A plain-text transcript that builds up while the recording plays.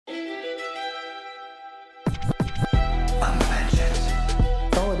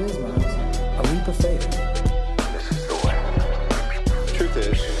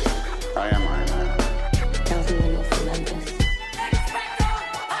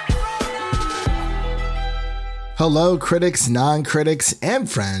Hello, critics, non-critics, and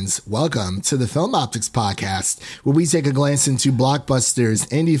friends. Welcome to the Film Optics Podcast, where we take a glance into blockbusters,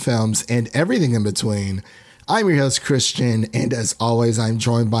 indie films, and everything in between. I'm your host, Christian, and as always, I'm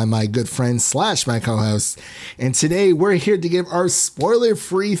joined by my good friend / my co-host. And today, we're here to give our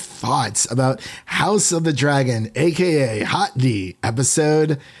spoiler-free thoughts about House of the Dragon, aka Hot D,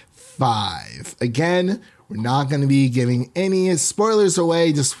 Episode 5. Again, we're not going to be giving any spoilers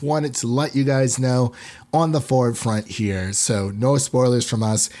away, just wanted to let you guys know on the forefront here. So no spoilers from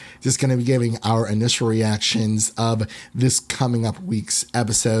us, just going to be giving our initial reactions of this coming up week's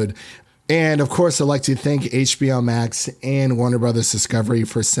episode. And of course, I'd like to thank HBO Max and Warner Brothers Discovery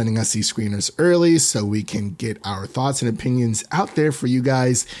for sending us these screeners early so we can get our thoughts and opinions out there for you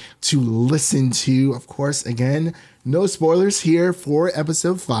guys to listen to. Of course, again, no spoilers here for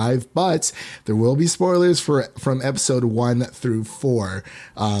episode 5, but there will be spoilers from episode 1 through 4.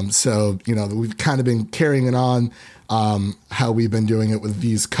 So, we've kind of been carrying it on how we've been doing it with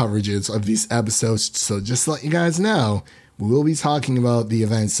these coverages of these episodes. So just to let you guys know, we will be talking about the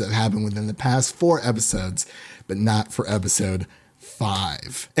events that happened within the past 4 episodes, but not for episode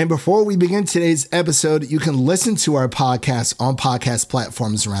 5. And before we begin today's episode, you can listen to our podcast on podcast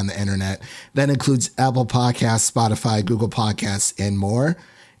platforms around the internet. That includes Apple Podcasts, Spotify, Google Podcasts, and more.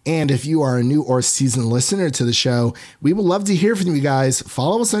 And if you are a new or seasoned listener to the show, we would love to hear from you guys.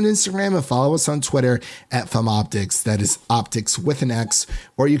 Follow us on Instagram and follow us on Twitter at FilmOptics. That is optics with an X.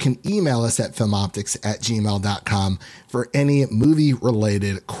 Or you can email us at filmoptics@gmail.com for any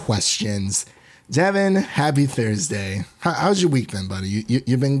movie-related questions. Devin, happy Thursday. How's your week been, buddy?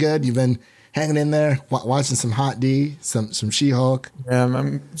 You've been good? You've been hanging in there, watching some Hot D, some She-Hulk?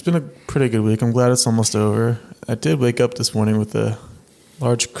 Yeah, it's been a pretty good week. I'm glad it's almost over. I did wake up this morning with a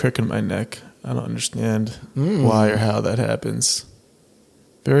large crick in my neck. I don't understand why or how that happens.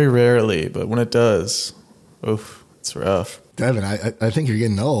 Very rarely, but when it does, oof, it's rough. Devin, I think you're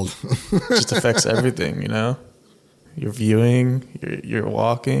getting old. It just affects everything, You're viewing, you're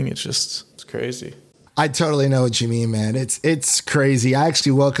walking, it's crazy. I totally know what you mean, man. It's crazy. I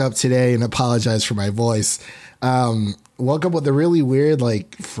actually woke up today and apologize for my voice. Woke up with a really weird,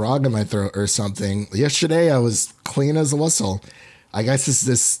 frog in my throat or something. Yesterday, I was clean as a whistle. I guess it's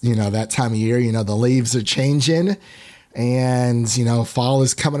this, that time of year, the leaves are changing and, fall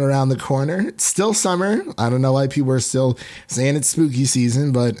is coming around the corner. It's still summer. I don't know why people are still saying it's spooky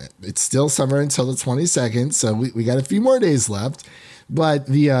season, but it's still summer until the 22nd. So we got a few more days left. But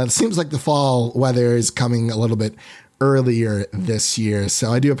seems like the fall weather is coming a little bit earlier this year.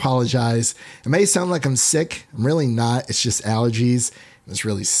 So I do apologize. It may sound like I'm sick. I'm really not. It's just allergies. This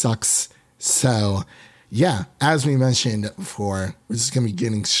really sucks. So yeah, as we mentioned before, we're just going to be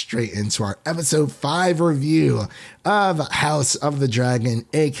getting straight into our episode 5 review of House of the Dragon,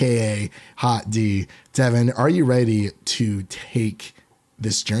 aka Hot D. Devin, are you ready to take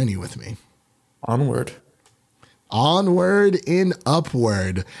this journey with me? Onward and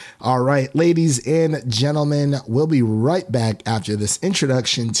upward. All right, ladies and gentlemen, we'll be right back after this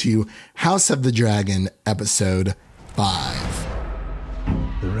introduction to House of the Dragon, episode 5.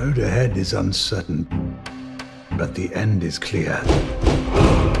 The road ahead is uncertain, but the end is clear.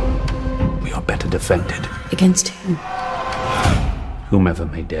 We are better defended. Against whom? Whomever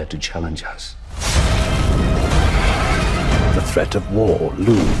may dare to challenge us. The threat of war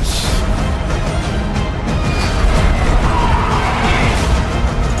looms.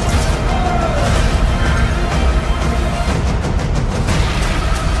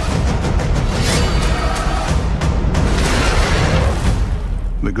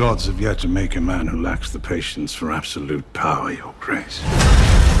 The gods have yet to make a man who lacks the patience for absolute power, Your Grace.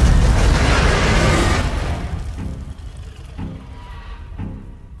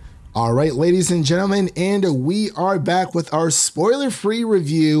 All right, ladies and gentlemen, and we are back with our spoiler-free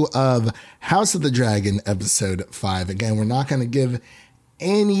review of House of the Dragon, episode 5. Again, we're not going to give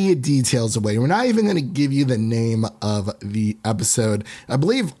any details away. We're not even going to give you the name of the episode. I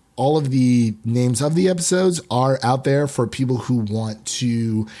believe all of the names of the episodes are out there for people who want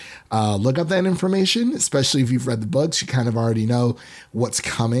to look up that information, especially if you've read the books. You kind of already know what's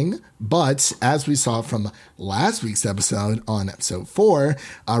coming. But as we saw from last week's episode, on episode 4,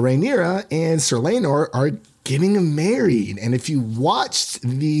 Rhaenyra and Sir Laenor are getting married. And if you watched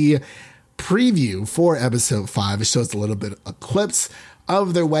the preview for episode 5, it shows a little bit of clips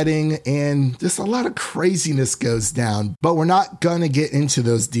of their wedding, and just a lot of craziness goes down, but we're not going to get into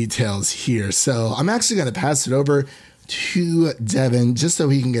those details here. So I'm actually going to pass it over to Devin just so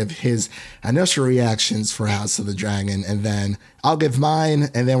he can give his initial reactions for House of the Dragon, and then I'll give mine,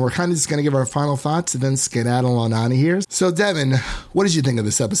 and then we're kind of just going to give our final thoughts and then skedaddle on out of here. So Devin, what did you think of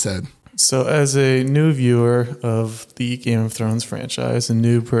this episode? So as a new viewer of the Game of Thrones franchise, a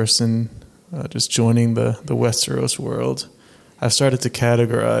new person just joining the Westeros world, I've started to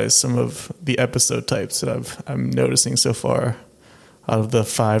categorize some of the episode types that I'm noticing so far out of the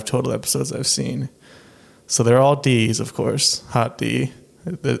 5 total episodes I've seen. So they're all Ds, of course, hot D.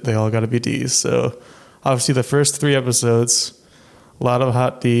 They all got to be Ds. So obviously the first 3 episodes, a lot of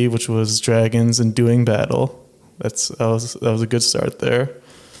hot D, which was dragons and doing battle. That was a good start there.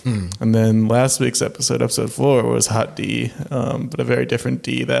 And then last week's episode 4, was hot D, but a very different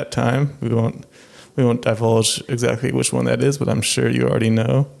D that time. We won't divulge exactly which one that is, but I'm sure you already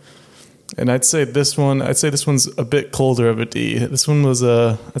know. And I'd say this one's a bit colder of a D. This one was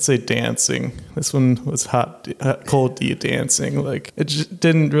I'd say dancing. This one was cold D dancing. Like, it just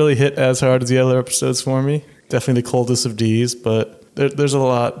didn't really hit as hard as the other episodes for me. Definitely the coldest of Ds, but there's a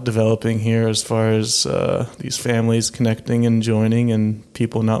lot developing here as far as these families connecting and joining and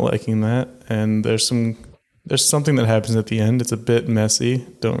people not liking that. And there's something that happens at the end. It's a bit messy.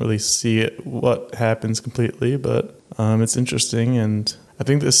 Don't really see what happens completely, but it's interesting. And I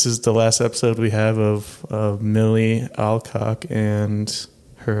think this is the last episode we have of Millie Alcock and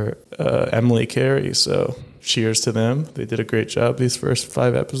her Emily Carey. So cheers to them. They did a great job these first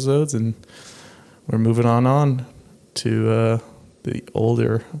 5 episodes, and we're moving on to the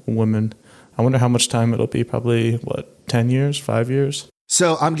older woman. I wonder how much time it'll be. Probably 10 years, 5 years.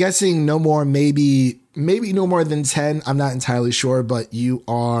 So I'm guessing no more, maybe no more than 10. I'm not entirely sure, but you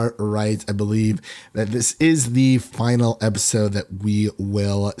are right. I believe that this is the final episode that we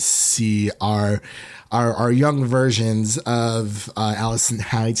will see our young versions of Alicent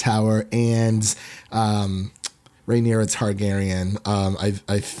Hightower and Rhaenyra Targaryen.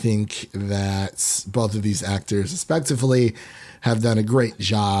 I think that both of these actors, respectively, have done a great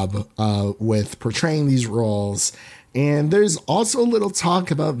job with portraying these roles. And there's also a little talk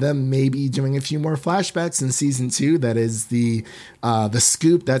about them maybe doing a few more flashbacks in season 2. That is the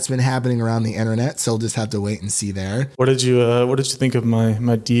scoop that's been happening around the internet. So we'll just have to wait and see there. What did you think of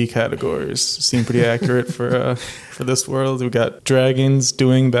my D categories? Seem pretty accurate for this world. We got dragons,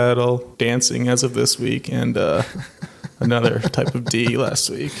 doing battle, dancing as of this week, and another type of D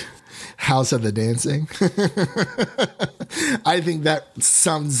last week. House of the Dancing. I think that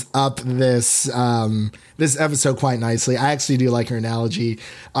sums up this episode quite nicely. I actually do like her analogy.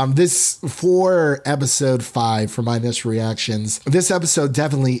 This for episode 5, for my initial reactions, this episode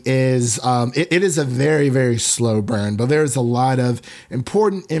definitely is, it is a very, very slow burn, but there's a lot of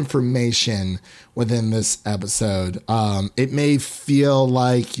important information within this episode. It may feel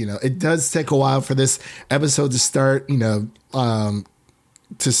like, it does take a while for this episode to start,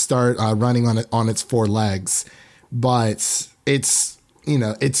 running on its 4 legs, but it's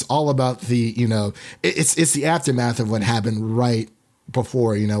all about the, it's the aftermath of what happened right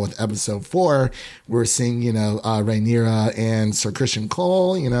before, with episode 4. We're seeing, Rhaenyra and Sir Christian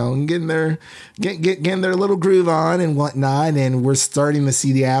Cole, getting their little groove on and whatnot. And we're starting to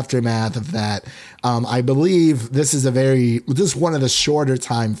see the aftermath of that. I believe this is one of the shorter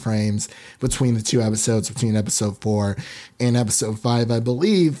time frames between the 2 episodes, between episode 4 and episode 5. I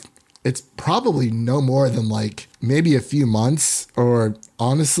believe it's probably no more than maybe a few months, or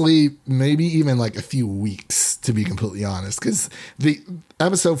honestly, maybe even a few weeks, to be completely honest. Because the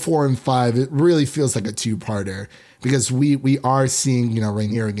episode 4 and 5, it really feels like a 2-parter, because we are seeing,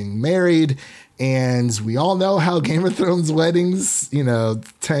 Rhaenyra getting married, and we all know how Game of Thrones weddings,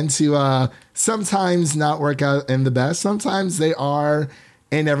 tend to sometimes not work out in the best. Sometimes they are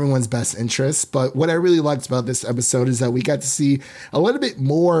in everyone's best interest. But what I really liked about this episode is that we got to see a little bit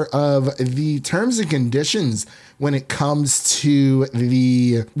more of the terms and conditions when it comes to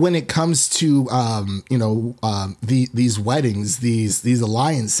these weddings, these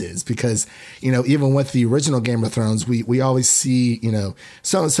alliances, because, even with the original Game of Thrones, we always see,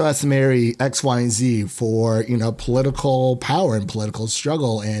 so-and-so has to marry X, Y, and Z for, political power and political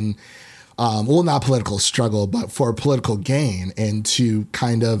struggle, and not political struggle, but for political gain, and to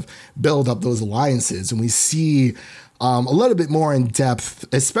kind of build up those alliances. And we see a little bit more in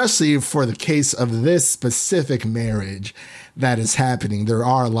depth, especially for the case of this specific marriage that is happening. There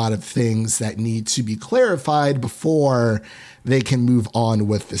are a lot of things that need to be clarified before they can move on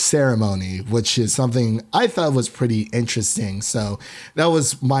with the ceremony, which is something I thought was pretty interesting. So that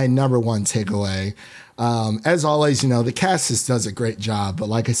was my number 1 takeaway. As always, the cast just does a great job. But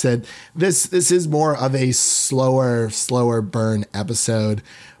like I said, this is more of a slower burn episode.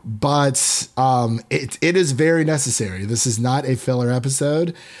 But it is very necessary. This is not a filler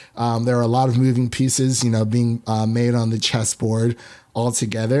episode. There are a lot of moving pieces, being made on the chessboard.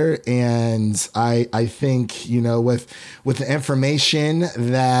 altogether. And I think, with the information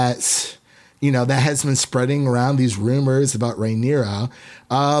that, that has been spreading around, these rumors about Rhaenyra,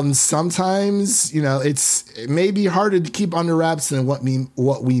 sometimes, it may be harder to keep under wraps than what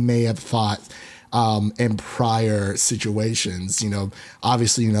we may have thought in prior situations.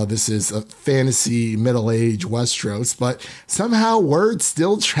 Obviously, this is a fantasy middle-age Westeros, but somehow word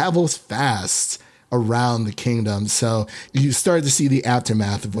still travels fast around the kingdom. So you start to see the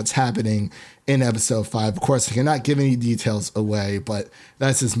aftermath of what's happening in episode 5. Of course, I cannot give any details away, but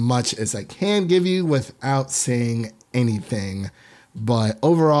that's as much as I can give you without saying anything. But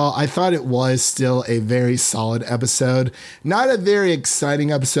overall, I thought it was still a very solid episode. Not a very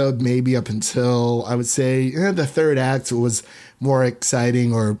exciting episode, maybe up until, I would say, the third act was more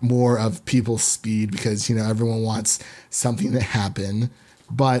exciting or more of people's speed because, everyone wants something to happen.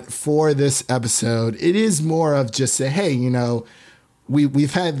 But for this episode, it is more of just hey,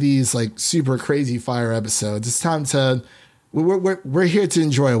 we've had these like super crazy fire episodes. It's time to, we're here to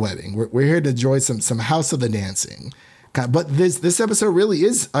enjoy a wedding. We're here to enjoy some House of the Dancing. But this episode really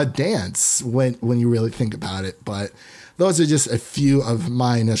is a dance when you really think about it. But those are just a few of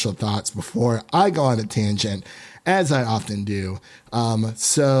my initial thoughts before I go on a tangent, as I often do.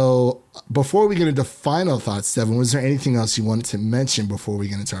 So before we get into final thoughts, Devin, was there anything else you wanted to mention before we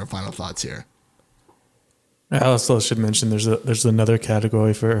get into our final thoughts here? I also should mention there's another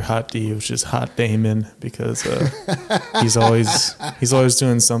category for Hot D, which is Hot Damon, because he's always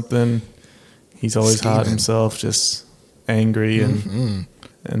doing something. He's always Scheming. hot himself, just angry and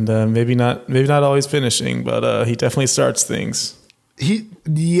maybe not always finishing, but he definitely starts things.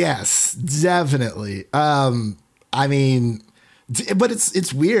 Yes, definitely. I mean, but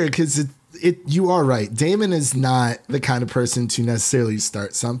it's weird because you are right. Damon is not the kind of person to necessarily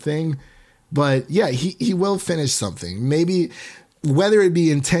start something, but yeah, he will finish something. Maybe whether it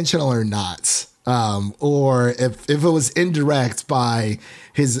be intentional or not, or if it was indirect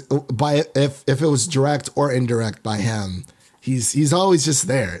if it was direct or indirect by him, he's always just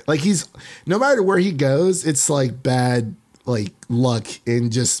there. Like no matter where he goes, it's like bad like luck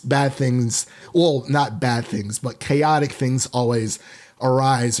and just bad things. Well, not bad things, but chaotic things always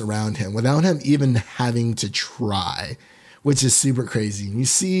arise around him without him even having to try, which is super crazy. And you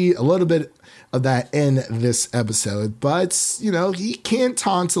see a little bit of that in this episode, but he can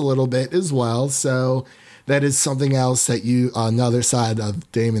taunt a little bit as well. So that is something else that another side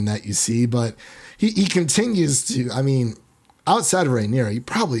of Damon that you see, but he continues to, outside of Rhaenyra, he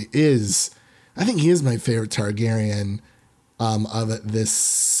probably is, I think he is my favorite Targaryen of this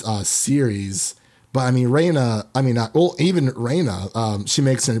series. But even Rhaena, she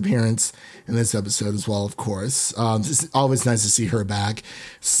makes an appearance in this episode as well, of course. It's always nice to see her back.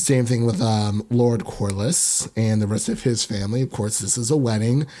 Same thing with Lord Corlys and the rest of his family. Of course, this is a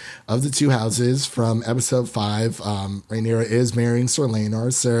wedding of the two houses from episode 5. Rhaenyra is marrying Sir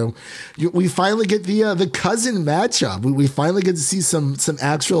Laenor, so we finally get the cousin matchup. We finally get to see some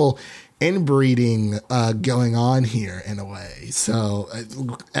actual inbreeding going on here in a way. So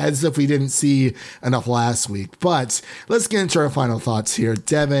as if we didn't see enough last week. But let's get into our final thoughts here.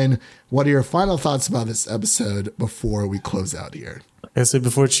 Devin, what are your final thoughts about this episode before we close out here? I said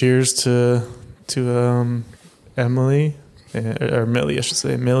before, cheers to Emily, or Millie, I should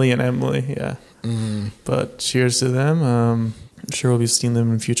say. Millie and Emily, yeah. But cheers to them. I'm sure we'll be seeing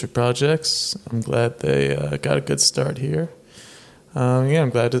them in future projects. I'm glad they got a good start here. I'm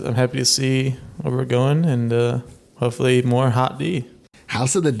happy to see where we're going, and hopefully more Hot D.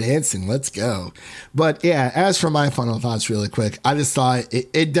 House of the Dancing, let's go. But yeah, as for my final thoughts really quick, I just thought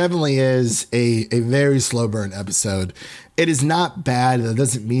it definitely is a very slow burn episode. It is not bad. That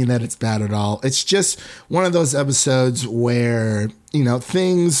doesn't mean that it's bad at all. It's just one of those episodes where,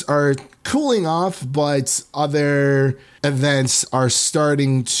 things are cooling off, but other events are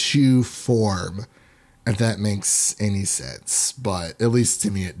starting to form. If that makes any sense, but at least to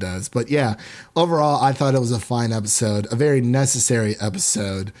me it does. But yeah, overall, I thought it was a fine episode, a very necessary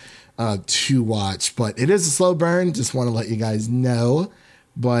episode to watch. But it is a slow burn, just want to let you guys know.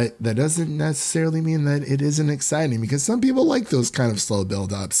 But that doesn't necessarily mean that it isn't exciting, because some people like those kind of slow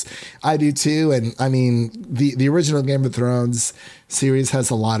build-ups. I do too, and the original Game of Thrones series has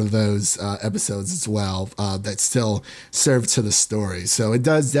a lot of those episodes as well that still serve to the story. So it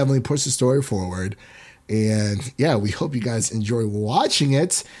does definitely push the story forward. And yeah, we hope you guys enjoy watching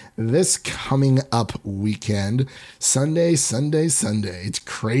it this coming up weekend. Sunday. It's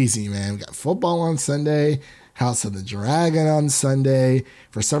crazy, man. We got football on Sunday, House of the Dragon on Sunday.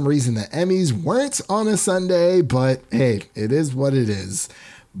 For some reason, the Emmys weren't on a Sunday, but hey, it is what it is.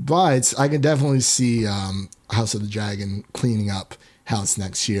 But I can definitely see House of the Dragon cleaning up House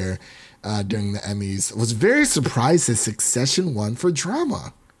next year during the Emmys. I was very surprised that Succession won for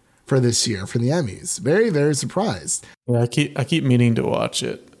drama for this year for the Emmys. Very, very surprised. Yeah, I keep meaning to watch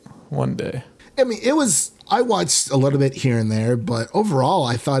it one day. I mean, I watched a little bit here and there, but overall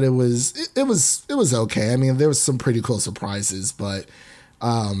I thought it was okay. I mean, there was some pretty cool surprises, but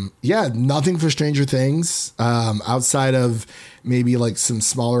nothing for Stranger Things outside of maybe like some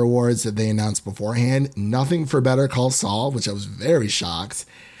smaller awards that they announced beforehand. Nothing for Better Call Saul, which I was very shocked.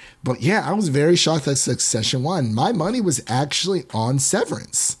 But yeah, I was very shocked that Succession won. My money was actually on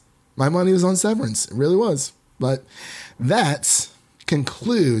Severance. It really was. But that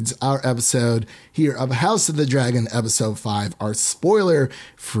concludes our episode here of House of the Dragon episode 5, our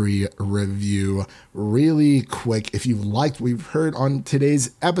spoiler-free review. Really quick, if you've liked what we've heard on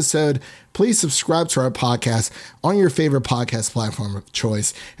today's episode, please subscribe to our podcast on your favorite podcast platform of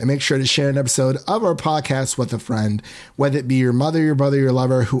choice, and make sure to share an episode of our podcast with a friend, whether it be your mother, your brother, your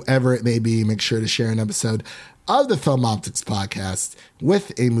lover, whoever it may be. Make sure to share an episode of the Film Optics podcast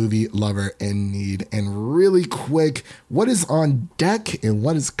with a movie lover in need. And really quick, what is on deck and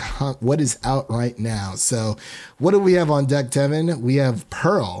what is out right now? So what do we have on deck, Devin? We have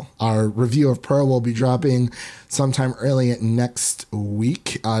Pearl. Our review of Pearl will be dropping sometime early next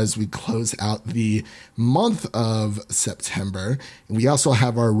week as we close out the month of September. And we also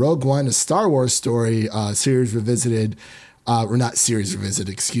have our Rogue One, a Star Wars story series revisited,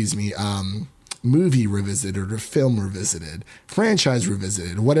 movie revisited or film revisited, franchise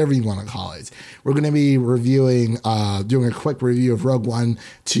revisited, whatever you want to call it. We're going to be doing a quick review of Rogue One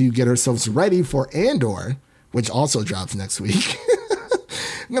to get ourselves ready for Andor, which also drops next week.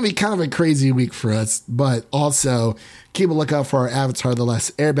 It's going to be kind of a crazy week for us, but also keep a lookout for our Avatar: The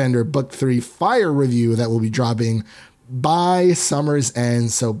Last Airbender Book 3 Fire review that will be dropping by summer's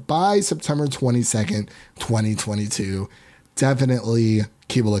end. So by September 22nd, 2022, definitely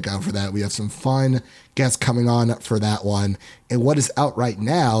keep a lookout for that. We have some fun guests coming on for that one. And what is out right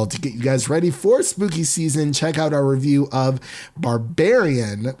now to get you guys ready for spooky season, check out our review of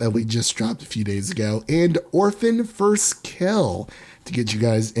Barbarian that we just dropped a few days ago, and Orphan First Kill to get you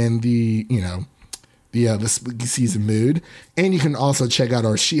guys in the spooky season mood. And you can also check out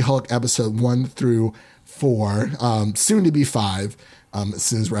our She-Hulk episode 1 through 4, soon to be 5. As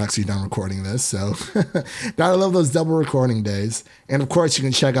soon as we're actually done recording this. So gotta love those double recording days. And of course, you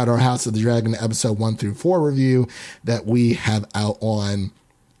can check out our House of the Dragon episode 1 through 4 review that we have out on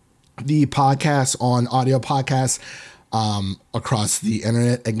the podcast, on audio podcasts across the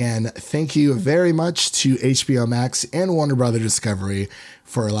internet. Again, thank you very much to HBO Max and Warner Brother Discovery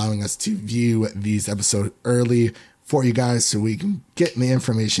for allowing us to view these episodes early for you guys so we can get the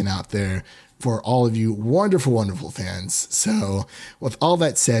information out there for all of you wonderful, wonderful fans. So with all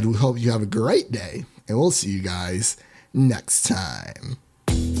that said, we hope you have a great day, and we'll see you guys next time.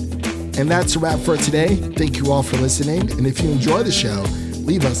 And that's a wrap for today. Thank you all for listening. And if you enjoy the show,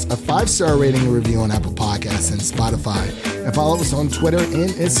 leave us a 5-star rating and review on Apple Podcasts and Spotify. And follow us on Twitter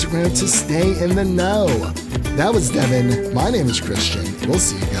and Instagram to stay in the know. That was Devin. My name is Christian. We'll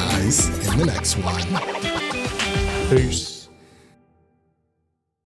see you guys in the next one. Peace.